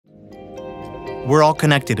We're all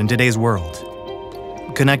connected in today's world.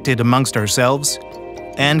 Connected amongst ourselves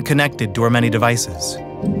and connected to our many devices.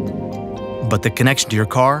 But the connection to your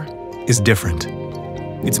car is different.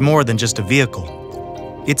 It's more than just a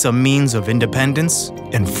vehicle. It's a means of independence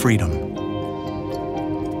and freedom.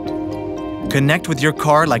 Connect with your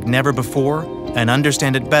car like never before and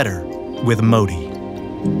understand it better with Modi.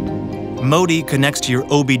 Modi connects to your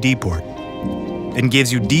OBD port and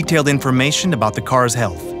gives you detailed information about the car's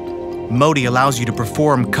health. Modi allows you to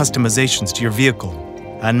perform customizations to your vehicle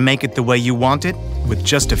and make it the way you want it with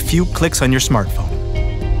just a few clicks on your smartphone.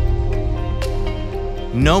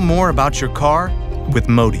 Know more about your car with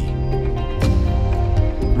Modi.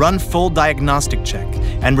 Run full diagnostic check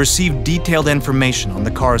and receive detailed information on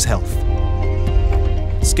the car's health.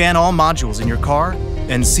 Scan all modules in your car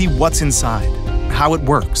and see what's inside, how it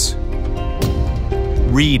works.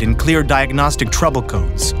 Read and clear diagnostic trouble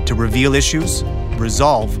codes to reveal issues,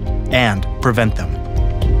 resolve, and prevent them.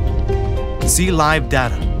 See live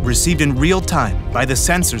data received in real time by the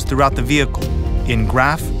sensors throughout the vehicle in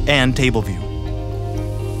graph and table view.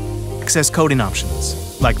 Access coding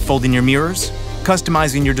options like folding your mirrors,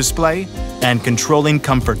 customizing your display, and controlling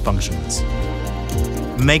comfort functions.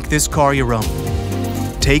 Make this car your own.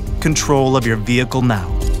 Take control of your vehicle now.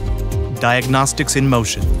 Diagnostics in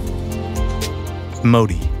motion.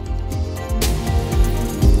 Modi.